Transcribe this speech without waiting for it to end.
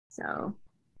So,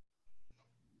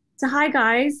 so hi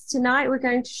guys, tonight we're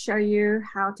going to show you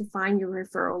how to find your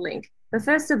referral link. But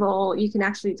first of all, you can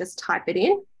actually just type it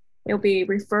in. It'll be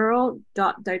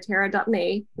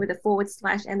referral.doTERRA.me with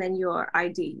a / and then your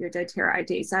ID, your doTERRA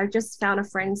ID. So I've just found a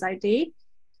friend's ID.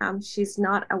 She's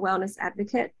not a wellness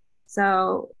advocate.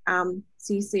 So,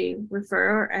 so you see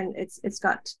refer, and it's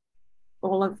got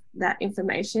all of that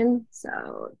information.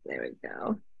 So there we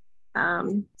go.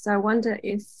 So I wonder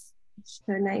if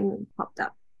her name popped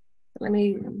up. Let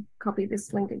me copy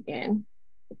this link again.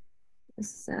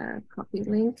 This copy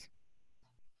link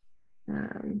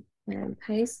and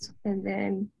paste, and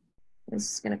then I'm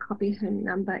just going to copy her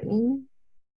number in.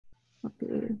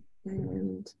 Copy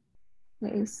and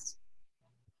paste.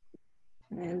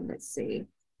 And let's see.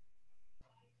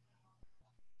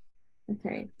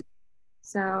 Okay.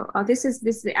 So, oh, this is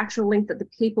the actual link that the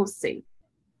people see.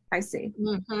 I see.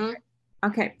 Mm-hmm.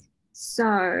 Okay.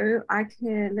 So I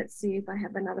can, let's see if I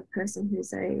have another person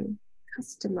who's a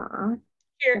customer.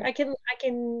 Here, I can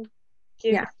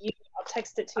give you, I'll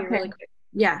text it to you really quick.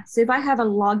 Yeah. So if I have a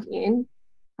login,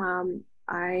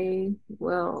 I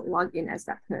will log in as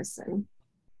that person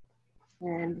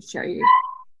and show you.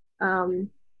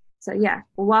 So yeah,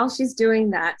 while she's doing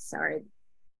that, sorry,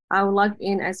 I'll log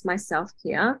in as myself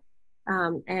here,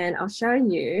 and I'll show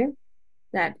you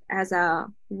that as a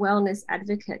wellness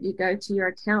advocate, you go to your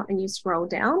account and you scroll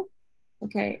down,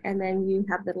 okay, and then you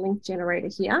have the link generator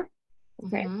here,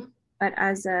 okay. Mm-hmm. But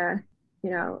as a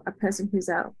a person who's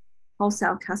a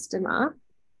wholesale customer,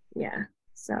 yeah.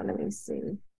 So let me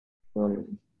see. We'll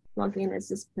log in as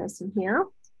this person here,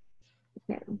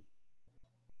 okay.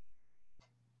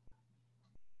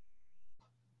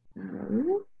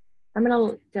 I'm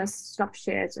gonna just stop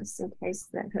share just in case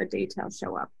that her details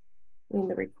show up in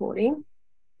the recording.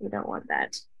 We don't want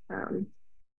that.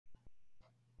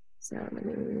 So let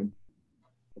me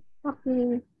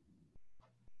copy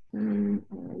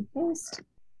and paste,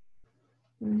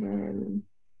 and then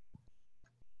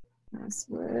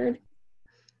password.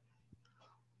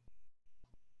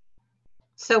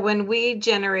 So when we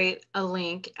generate a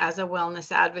link as a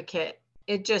wellness advocate,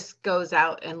 it just goes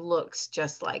out and looks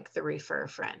just like the refer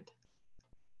friend.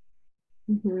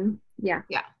 Mm-hmm. Yeah.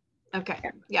 Yeah. Okay.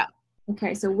 Yeah.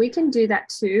 Okay. So we can do that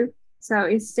too. So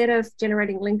instead of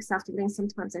generating links after links,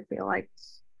 sometimes I feel like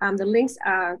the links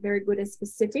are very good and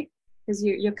specific because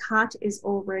your cart is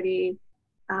already,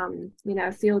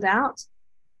 filled out,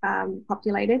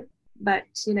 populated. But,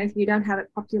 if you don't have it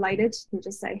populated, you can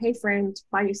just say, hey, friend,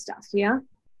 buy your stuff here.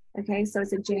 Okay, so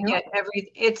it's a generic.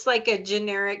 It's like a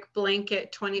generic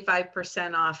blanket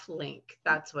 25% off link.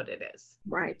 That's what it is.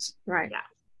 Right. Yeah.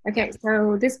 Okay, yeah.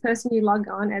 So this person, you log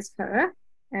on as her,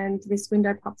 and this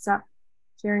window pops up.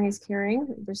 Sharing is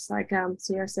caring, just like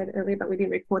Sierra said earlier, but we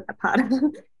didn't record that part.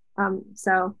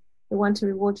 So we want to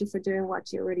reward you for doing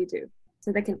what you already do.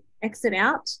 So they can exit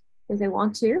out if they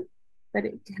want to, but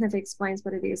it kind of explains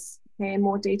what it is. Okay,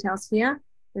 more details here.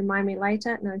 Remind me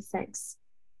later. No, thanks.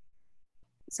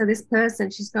 So this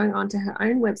person, she's going onto her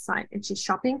own website and she's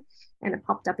shopping, and it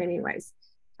popped up anyways.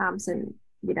 So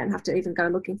you don't have to even go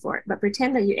looking for it. But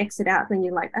pretend that you exit out when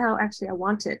you're like, oh, actually, I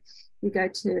want it. You go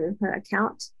to her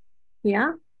account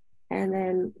here, and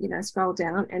then scroll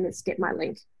down, and it's get my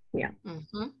link here.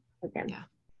 Mm-hmm. Again. Yeah.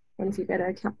 And if you go to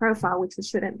account profile, which we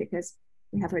shouldn't because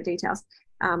we have her details,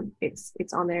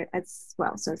 it's on there as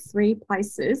well. So 3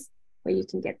 places where you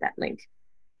can get that link.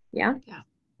 Yeah.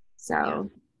 So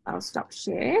I'll stop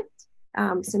share.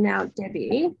 So now,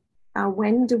 Debbie,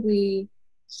 when do we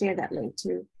share that link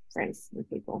to friends and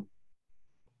people?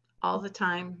 All the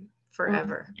time,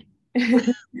 forever.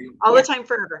 All the time,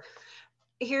 forever.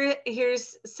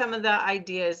 Here's some of the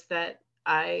ideas that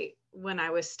when I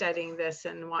was studying this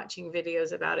and watching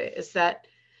videos about it, is that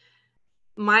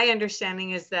my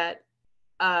understanding is that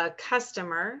a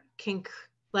customer can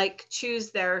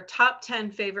choose their top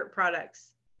 10 favorite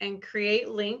products and create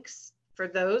links for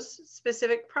those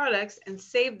specific products and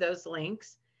save those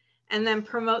links, and then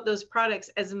promote those products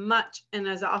as much and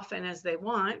as often as they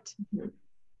want. Mm-hmm.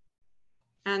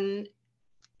 And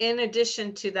in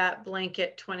addition to that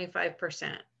blanket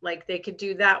 25%, like they could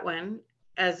do that one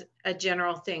as a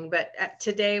general thing. But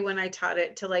today when I taught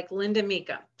it to Linda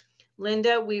Mika,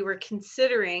 we were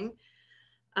considering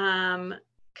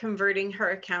converting her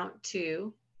account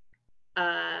to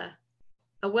a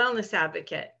wellness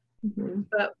advocate. Mm-hmm.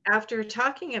 But after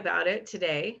talking about it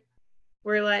today,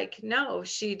 we're like, no,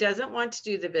 she doesn't want to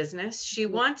do the business. She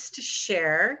wants to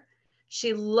share.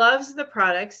 She loves the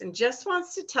products and just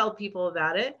wants to tell people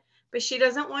about it, but she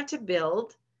doesn't want to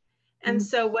build. And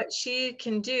so what she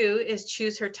can do is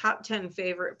choose her top 10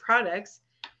 favorite products,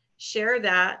 share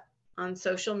that on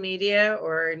social media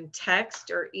or in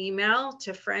text or email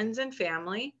to friends and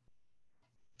family.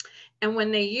 And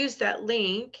when they use that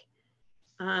link,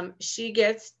 she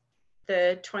gets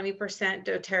the 20%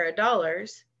 doTERRA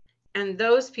dollars, and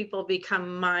those people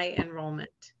become my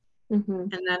enrollment.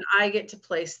 And then I get to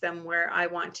place them where I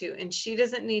want to. And she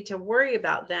doesn't need to worry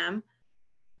about them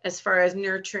as far as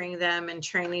nurturing them and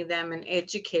training them and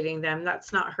educating them.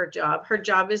 That's not her job. Her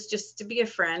job is just to be a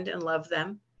friend and love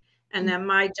them. And then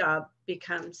my job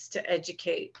becomes to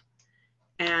educate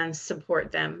and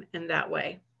support them in that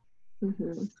way.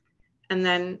 And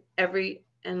then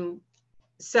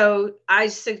so I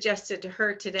suggested to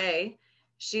her today,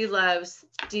 she loves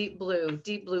deep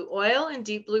blue oil and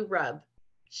deep blue rub.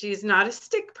 She's not a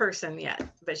stick person yet,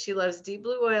 but she loves deep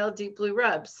blue oil, deep blue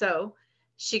rub. So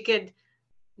she could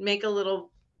make a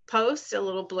little post, a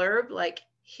little blurb like,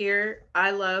 here,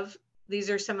 these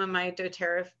are some of my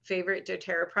favorite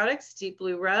doTERRA products, deep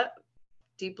blue rub,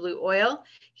 deep blue oil.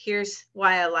 Here's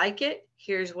why I like it.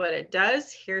 Here's what it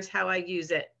does. Here's how I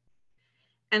use it.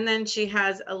 And then she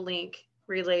has a link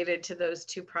related to those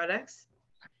two products.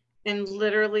 And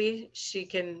literally she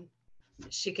can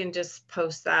just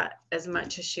post that as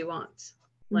much as she wants,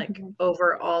 like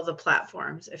over all the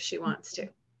platforms if she wants to.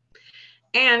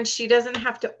 And she doesn't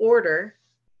have to order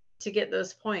to get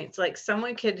those points. Like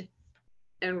someone could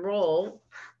enroll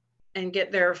and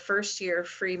get their first year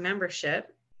free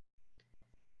membership,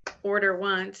 order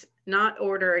once, not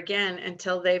order again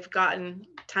until they've gotten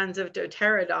tons of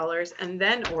doTERRA dollars, and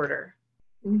then order.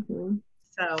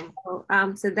 So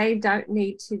they don't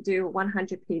need to do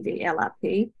 100 PV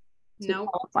LRP to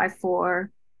qualify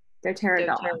for doTERRA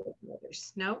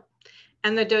dollars. Nope.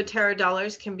 And the doTERRA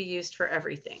dollars can be used for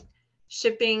everything.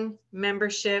 Shipping,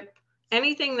 membership,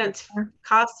 anything that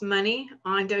costs money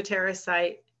on doTERRA's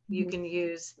site, you can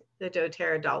use the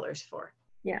doTERRA dollars for.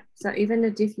 Yeah. So even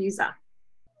a diffuser.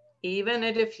 Even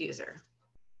a diffuser.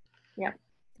 Yep.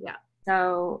 Yeah.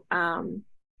 So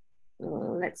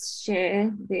let's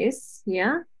share this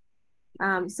here.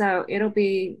 So it'll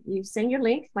be, you send your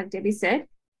link, like Debbie said,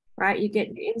 right? You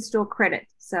get your in-store credit.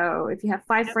 So if you have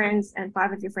 5 friends and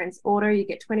 5 of your friends order, you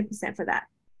get 20% for that.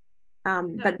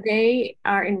 But they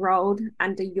are enrolled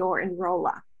under your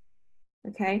enroller.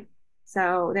 Okay.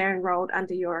 So they're enrolled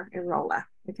under your enroller.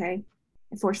 Okay.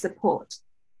 For support.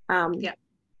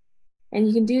 And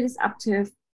you can do this up to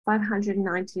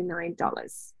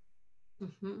 $599.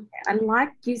 I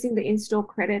like using the in-store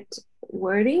credit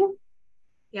wording.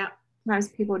 Yeah. Sometimes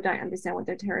people don't understand what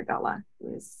doTERRA dollar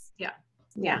is.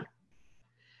 Yeah.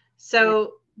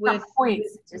 So with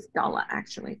points, just dollar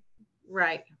actually.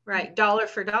 Right. Dollar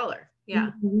for dollar.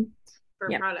 Yeah. For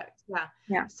product.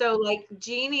 Yeah. So like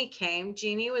Jeannie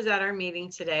was at our meeting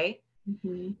today.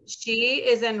 She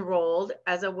is enrolled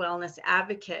as a wellness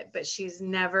advocate, but she's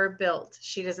never built.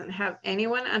 She doesn't have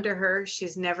anyone under her.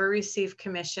 She's never received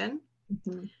commission.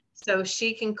 So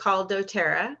she can call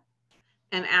doTERRA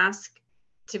and ask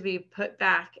to be put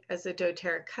back as a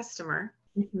doTERRA customer.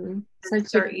 So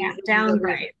start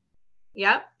downgrade.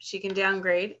 Yep. She can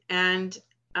downgrade and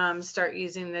start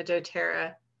using the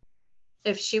doTERRA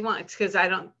if she wants, because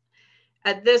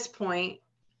at this point,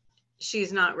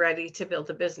 she's not ready to build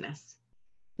a business.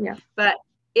 Yeah. But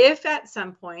if at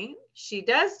some point she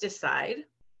does decide,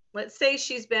 let's say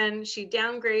she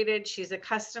downgraded, she's a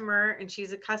customer and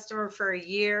she's a customer for a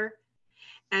year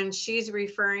and she's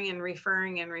referring and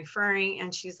referring and referring.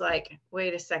 And she's like,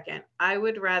 wait a second, I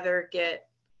would rather get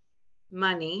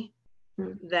money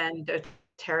than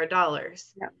doTERRA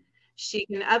dollars. Yep. She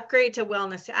can upgrade to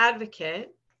Wellness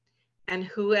Advocate, and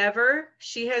whoever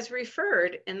she has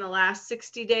referred in the last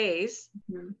 60 days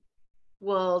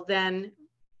will then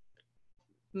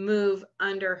move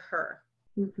under her.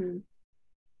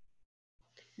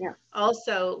 Yeah.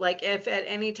 Also, like if at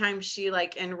any time she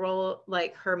enroll,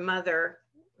 like her mother,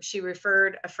 she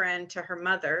referred a friend to her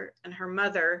mother and her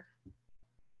mother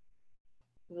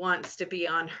wants to be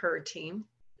on her team,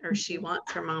 or she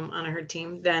wants her mom on her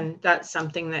team, then that's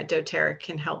something that doTERRA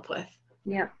can help with.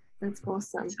 Yeah, that's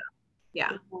awesome. So,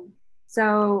 yeah.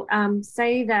 So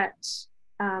say that,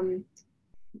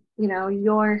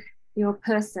 your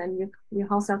person, your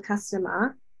wholesale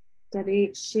customer,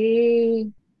 Debbie,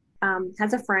 she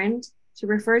has a friend, she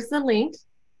refers the link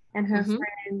and her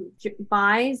friend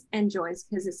buys and joins,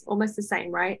 because it's almost the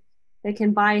same, right? They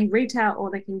can buy retail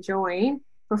or they can join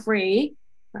for free,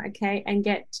 okay, and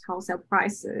get wholesale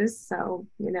prices. So,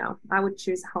 I would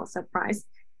choose a wholesale price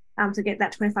to get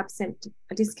that 25%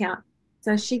 discount.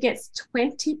 So she gets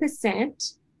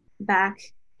 20%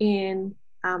 back in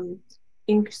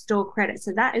store credit.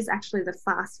 So that is actually the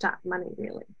fast start money,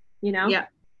 really, Yeah.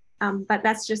 But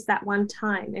that's just that one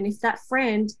time. And if that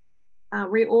friend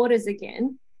reorders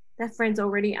again, that friend's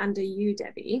already under you,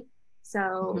 Debbie.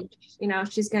 So,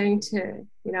 she's going to,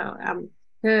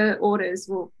 her orders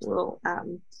will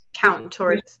count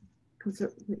towards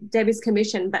Debbie's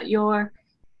commission, but your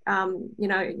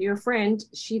friend,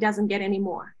 she doesn't get any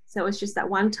more. So it's just that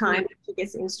one time she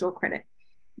gets in-store credit.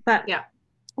 But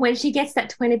when she gets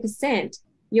that 20%,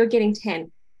 you're getting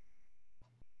 10.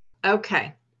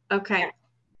 Okay.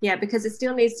 Yeah, because it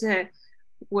still needs to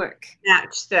work.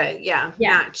 Match the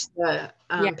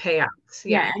payouts.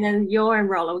 Yeah, and then your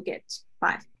enroller will get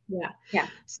 5. Yeah.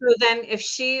 So then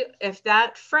if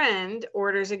that friend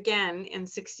orders again in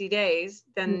 60 days,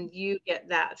 then you get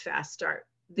that fast start.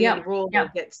 The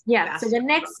enroller gets fast so the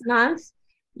next month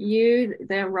the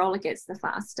enroller gets the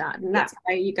fast start. And that's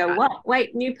why you go, what?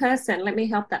 Wait, new person, let me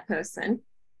help that person.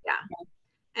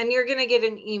 And you're gonna get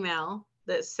an email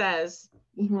that says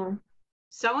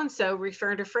so-and-so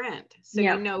referred a friend. So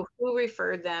you know who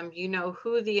referred them, you know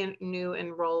who the new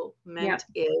enrollment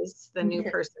is, the new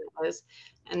person is,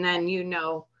 and then you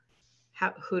know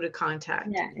who to contact.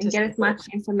 And get as much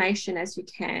information as you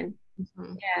can.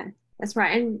 Yeah, that's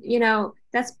right. And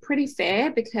that's pretty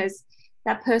fair, because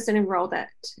that person enrolled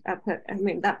that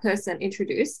person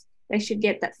introduced, they should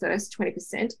get that first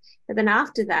 20%. But then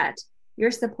after that,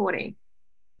 you're supporting.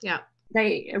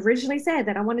 They originally said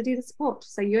that I want to do the support.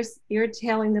 So you're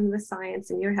telling them the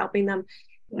science and you're helping them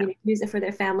use it for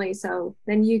their family. So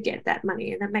then you get that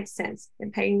money, and that makes sense.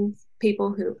 And paying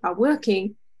people who are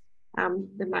working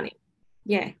the money.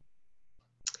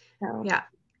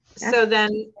 So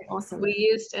then awesome. We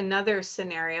used another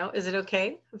scenario. Is it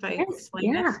okay if I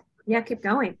explain this? Keep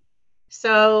going.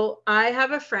 So I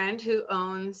have a friend who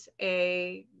owns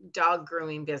a dog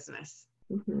grooming business.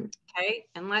 Okay.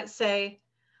 And let's say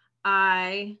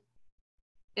I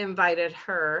invited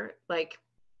her, like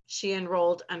she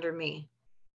enrolled under me,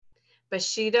 but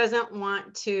she doesn't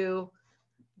want to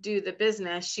do the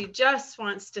business. She just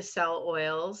wants to sell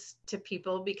oils to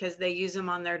people because they use them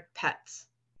on their pets.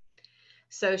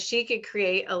 So she could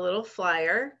create a little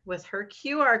flyer with her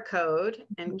QR code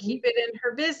and keep it in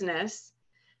her business.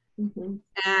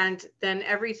 And then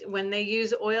when they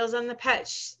use oils on the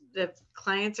pet, the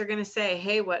clients are going to say,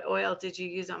 hey, what oil did you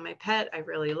use on my pet? I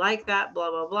really like that, blah,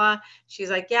 blah, blah.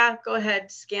 She's like, yeah, go ahead,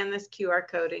 scan this QR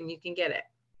code and you can get it.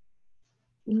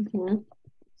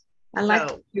 I like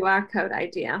the QR code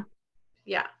idea.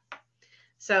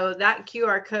 So that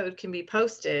QR code can be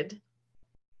posted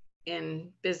in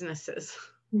businesses.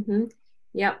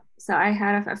 So I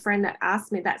had a friend that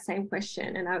asked me that same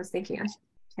question, and I was thinking I should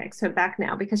text her back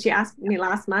now, because she asked me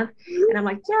last month, and I'm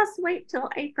like, just wait till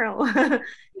April.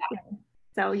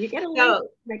 So you get a link,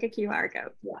 make a QR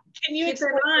code. Can you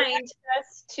explain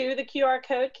access to the QR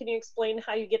code? Can you explain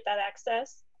how you get that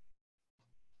access?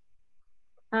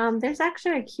 There's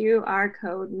actually a QR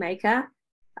code maker.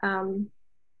 On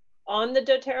the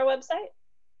doTERRA website?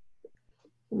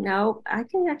 No, I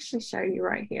can actually show you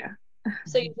right here.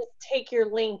 So you just take your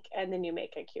link and then you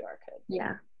make a QR code.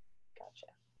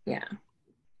 Gotcha.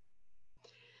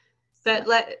 But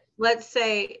let's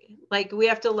say, like, we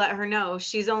have to let her know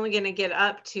she's only going to get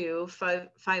up to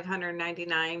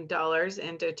 $599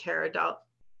 in doTERRA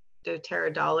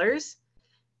dollars,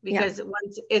 because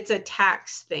once it's a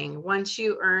tax thing. Once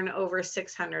you earn over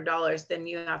 $600, then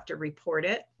you have to report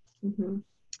it.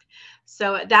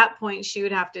 So at that point, she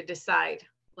would have to decide,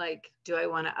 like, do I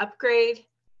want to upgrade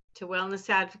to Wellness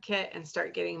Advocate and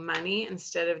start getting money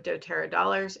instead of doTERRA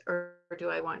dollars, or do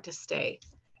I want to stay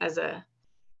as a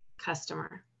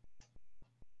customer?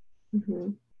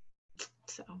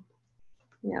 So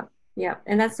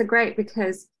and that's great,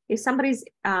 because if somebody's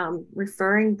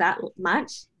referring that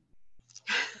much,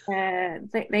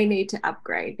 they need to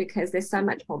upgrade, because there's so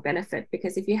much more benefit.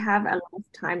 Because if you have a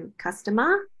lifetime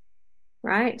customer,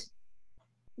 right,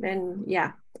 then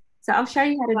so I'll show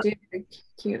you how to do the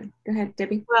Q. Go ahead,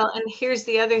 Debbie. Well, and here's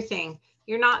the other thing.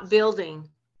 You're not building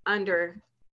under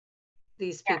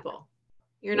these people.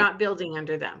 You're not building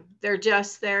under them. They're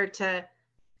just there to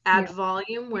add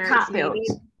volume where it's needed.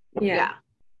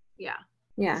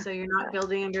 So you're not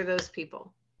building under those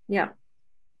people. All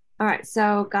right.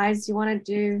 So guys, you want to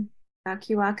do a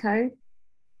QR code?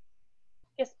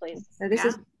 Yes, please. So this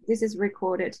is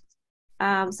recorded.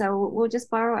 So we'll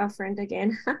just borrow our friend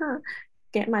again.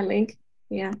 Get my link.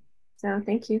 So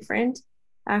thank you, friend.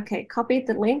 Okay, copy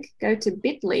the link, go to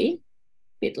bit.ly,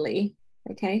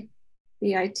 okay,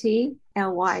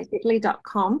 bit.ly,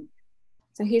 bit.ly.com.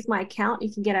 So here's my account.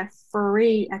 You can get a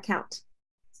free account.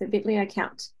 So bit.ly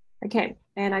account. Okay,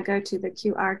 and I go to the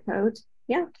QR code.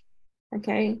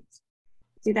 Okay,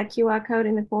 See that QR code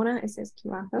in the corner? It says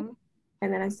QR code.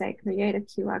 And then I say create a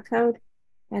QR code.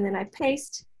 And then I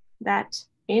paste that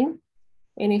in.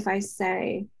 And if I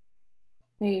say,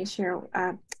 hey, Cheryl,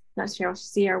 not Cheryl,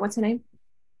 Sierra, what's her name?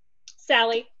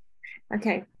 Sally.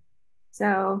 Okay.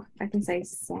 So I can say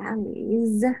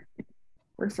Sally's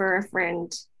refer a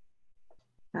friend.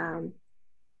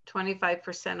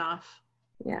 25% off.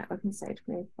 Yeah, I can say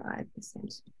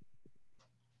 25%.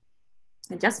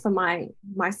 And just for my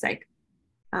sake.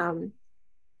 And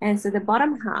so the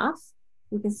bottom half,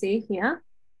 you can see here,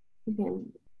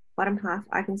 bottom half,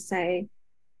 I can say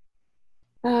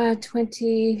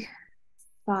 25%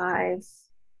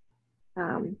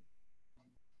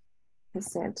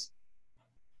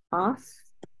 off.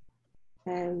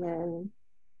 And then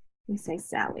we say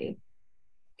Sally.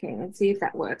 Okay, let's see if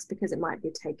that works because it might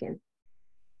be taken.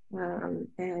 And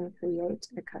create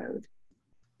a code.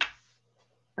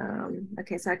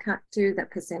 Okay, so I can't do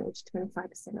that percentage,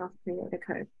 25% off, create a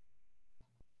code.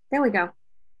 There we go.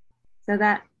 So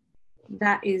that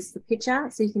is the picture.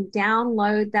 So you can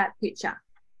download that picture.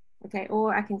 Okay,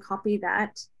 or I can copy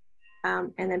that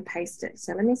and then paste it.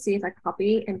 So let me see if I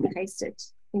copy and paste it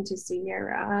into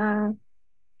Sierra.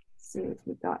 See if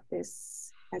we got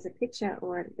this as a picture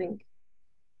or a link.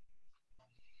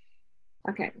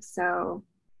 Okay, so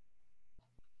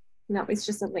no, it's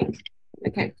just a link.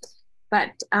 Okay,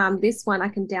 but this one I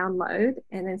can download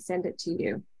and then send it to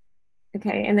you.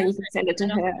 Okay, and then you can send it to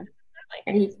her.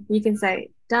 And you can say,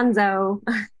 Dunzo,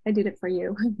 I did it for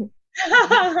you.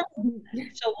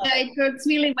 It works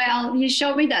really well. You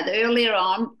showed me that earlier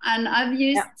on, and I've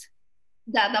used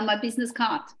that on my business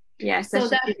card. Yeah, so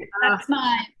that's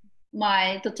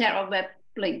my doTERRA web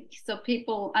link. So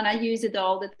people, and I use it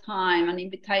all the time, an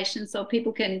invitation, so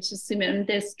people can just see me,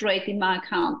 they're straight in my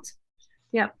account.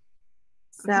 Yep.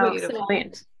 So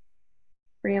brilliant.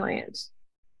 Brilliant.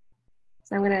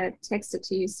 So I'm going to text it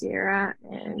to you, Sierra,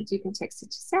 and you can text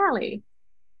it to Sally.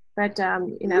 But,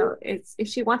 you know, it's if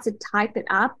she wants to type it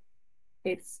up,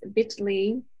 it's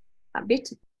bit.ly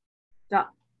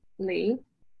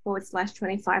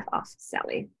 /25 off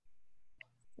Sally.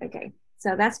 Okay,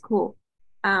 so that's cool.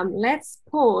 Let's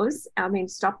pause,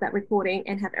 stop that recording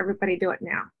and have everybody do it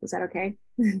now. Is that okay?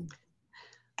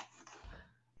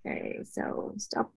 Okay, so stop